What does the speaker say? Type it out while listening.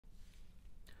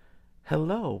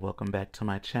Hello, welcome back to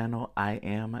my channel. I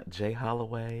am Jay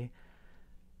Holloway.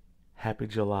 Happy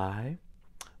July.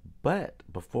 But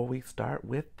before we start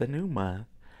with the new month,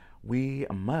 we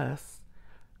must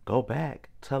go back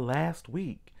to last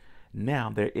week. Now,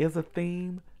 there is a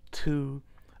theme to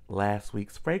last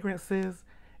week's fragrances,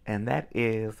 and that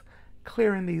is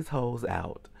clearing these hoes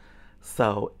out.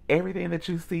 So everything that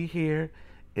you see here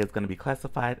is going to be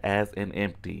classified as an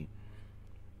empty.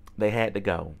 They had to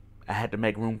go. I had to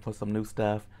make room for some new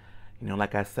stuff.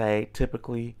 Like I say,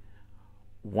 typically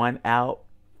one out,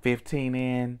 15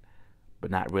 in, but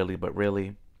not really, but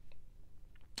really.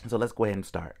 So let's go ahead and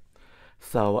start.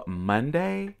 So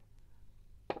Monday,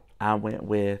 I went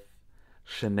with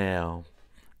Chanel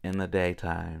in the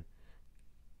daytime.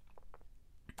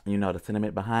 The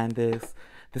sentiment behind this.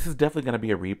 This is definitely going to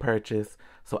be a repurchase,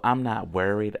 so I'm not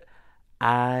worried.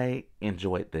 I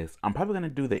enjoyed this. I'm probably going to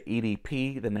do the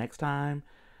EDP the next time.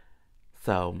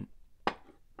 So,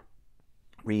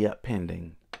 re-up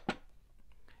pending.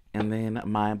 And then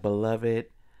my beloved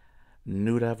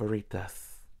Nuda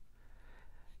Veritas.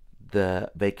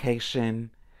 The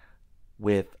vacation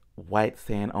with white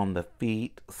sand on the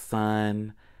feet,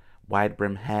 sun, wide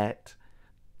brim hat.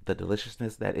 The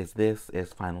deliciousness that is this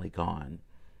is finally gone.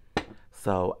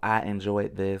 So I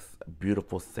enjoyed this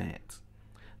beautiful scent.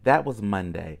 That was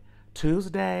Monday.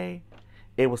 Tuesday,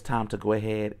 it was time to go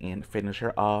ahead and finish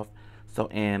her off. So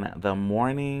in the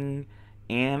morning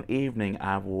and evening,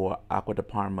 I wore Aqua de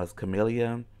Parma's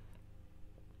Camellia.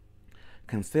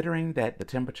 Considering that the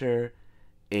temperature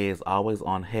is always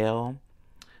on hell,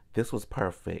 this was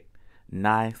perfect.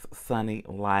 Nice, sunny,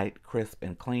 light, crisp,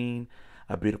 and clean.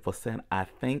 A beautiful scent. I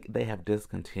think they have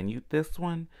discontinued this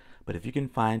one, but if you can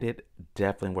find it,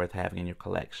 definitely worth having in your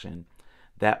collection.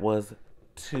 That was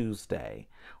Tuesday.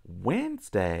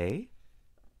 Wednesday,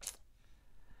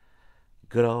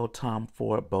 good old Tom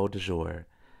Ford Beau de Jour.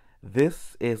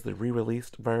 This is the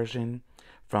re-released version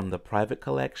from the private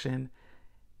collection.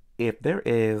 If there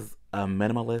is a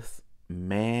minimalist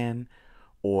man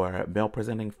or male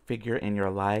presenting figure in your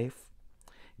life,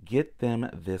 get them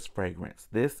this fragrance.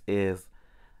 This is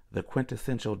the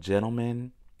quintessential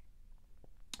gentleman,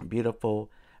 beautiful,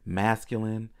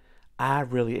 masculine. I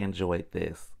really enjoyed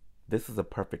this. This is a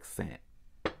perfect scent.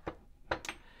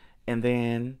 And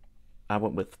then I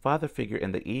went with Father Figure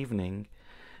in the evening.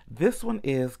 This one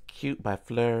is Cute by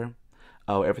Fleur.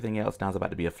 Oh, everything else now is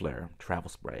about to be a Fleur travel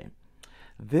spray.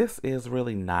 This is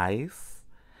really nice.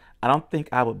 I don't think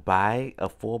I would buy a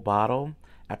full bottle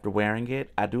after wearing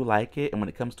it. I do like it. And when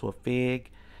it comes to a fig,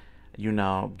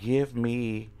 give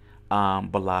me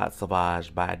Ballade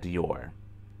Sauvage by Dior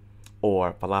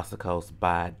or Velocicos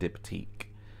by Diptyque.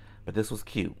 But this was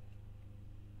cute.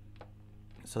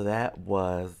 So that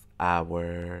was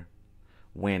our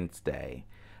Wednesday.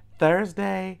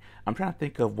 Thursday, I'm trying to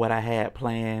think of what I had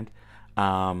planned.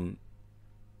 I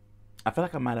feel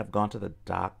like I might have gone to the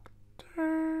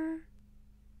doctor.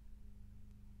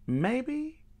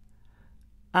 Maybe?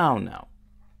 I don't know.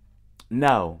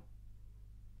 No.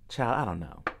 Child, I don't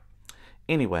know.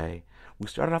 Anyway, we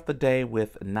started off the day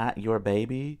with Not Your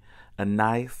Baby. A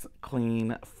nice,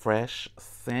 clean, fresh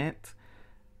scent.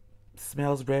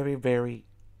 Smells very, very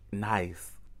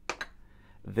nice.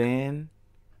 Then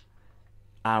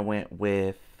I went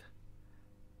with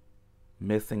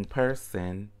Missing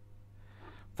Person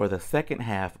for the second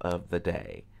half of the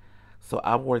day. So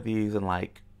I wore these in my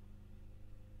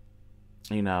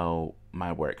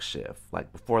work shift,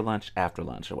 like before lunch, after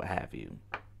lunch, or what have you.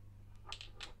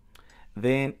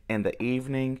 Then in the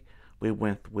evening, we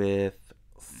went with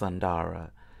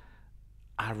Sundara.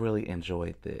 I really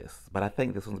enjoyed this, but I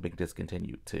think this one's been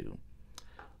discontinued too.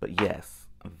 But yes,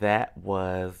 that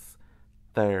was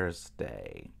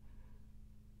Thursday.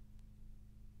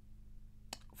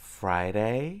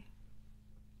 Friday,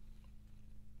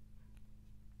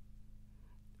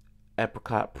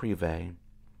 Apricot Privé.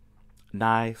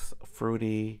 Nice,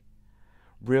 fruity,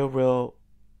 real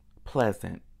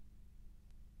pleasant.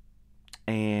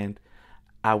 And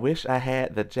I wish I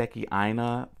had the Jackie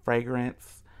Aina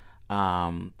fragrance,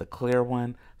 the clear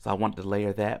one. So I wanted to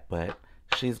layer that, but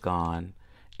she's gone.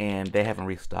 And they haven't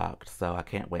restocked, so I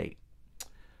can't wait.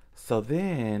 So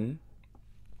then,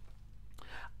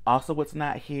 also what's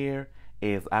not here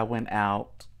is I went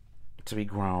out to be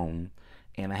grown,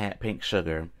 and I had pink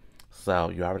sugar. So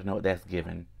you already know what that's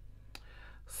given.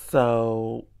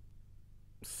 So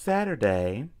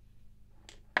Saturday,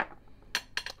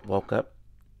 woke up,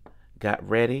 got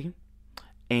ready,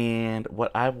 and what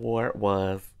I wore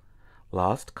was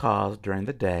Lost Cause during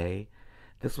the day.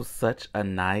 This was such a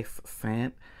nice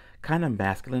scent, kind of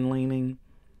masculine leaning.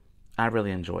 I really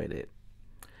enjoyed it.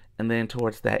 And then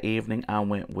towards that evening, I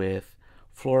went with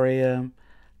Floria.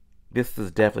 This is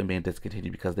definitely being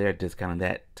discontinued because they're discounting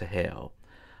that to hell.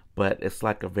 But it's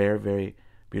like a very, very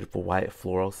beautiful white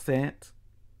floral scent.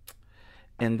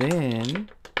 And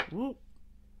then, whoop,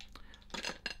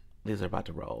 these are about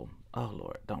to roll. Oh,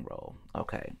 Lord, don't roll.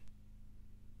 Okay.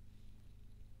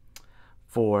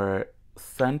 For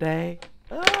Sunday,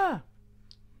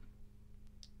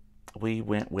 we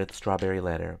went with Strawberry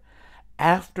Letter.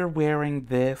 After wearing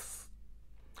this,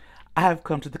 I have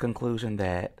come to the conclusion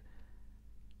that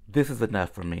this is enough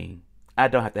for me. I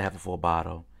don't have to have a full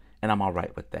bottle, and I'm all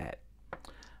right with that.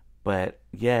 But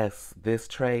yes, this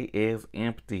tray is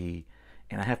empty,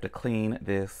 and I have to clean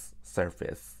this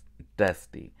surface.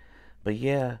 Dusty. But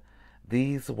yeah,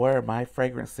 these were my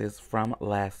fragrances from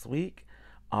last week,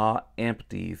 all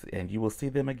empties, and you will see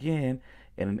them again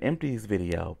in an empties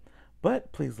video.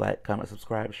 But please like, comment,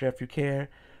 subscribe, share if you care.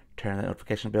 Turn the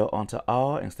notification bell on to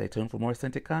all, and stay tuned for more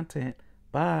scented content.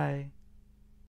 Bye.